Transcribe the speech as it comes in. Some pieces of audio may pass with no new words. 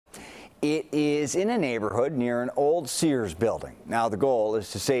It is in a neighborhood near an old Sears building. Now the goal is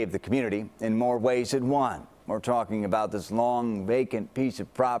to save the community in more ways than one. We're talking about this long vacant piece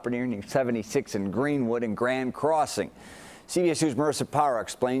of property near 76 and Greenwood and Grand Crossing. CBS News' Marissa Parra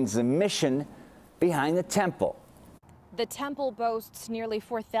explains the mission behind the temple. The temple boasts nearly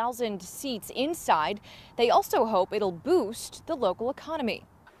 4,000 seats inside. They also hope it'll boost the local economy.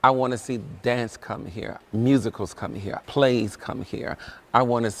 I want to see dance come here, musicals come here, plays come here. I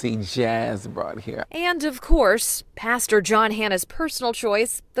want to see jazz brought here. And of course, Pastor John Hanna's personal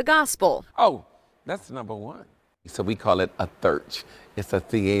choice, the gospel. Oh, that's number one. So we call it a church. It's a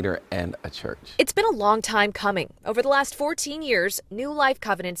theater and a church. It's been a long time coming. Over the last 14 years, New Life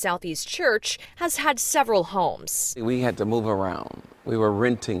Covenant Southeast Church has had several homes. We had to move around. We were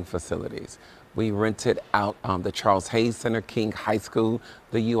renting facilities. We rented out the Charles Hayes Center, King High School,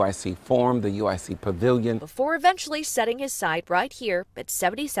 the UIC Forum, the UIC Pavilion. Before eventually setting his sight right here at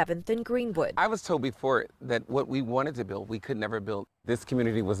 77th and Greenwood. I was told before that what we wanted to build, we could never build. This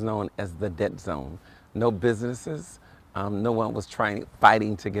community was known as the dead zone. No businesses. No one was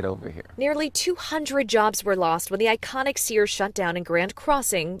fighting to get over here. Nearly 200 jobs were lost when the iconic Sears shut down in Grand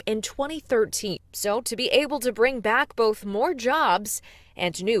Crossing in 2013. So to be able to bring back both more jobs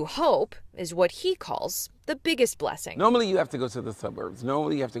and new hope is what he calls the biggest blessing. Normally you have to go to the suburbs.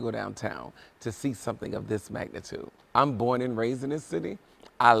 Normally you have to go downtown to see something of this magnitude. I'm born and raised in this city.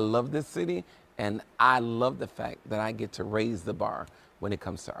 I love this city, and I love the fact that I get to raise the bar when it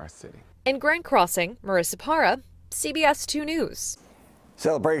comes to our city. In Grand Crossing, Marissa Parra, CBS 2 News.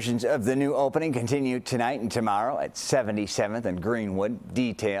 Celebrations of the new opening continue tonight and tomorrow at 77th and Greenwood.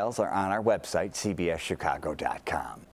 Details are on our website, cbschicago.com.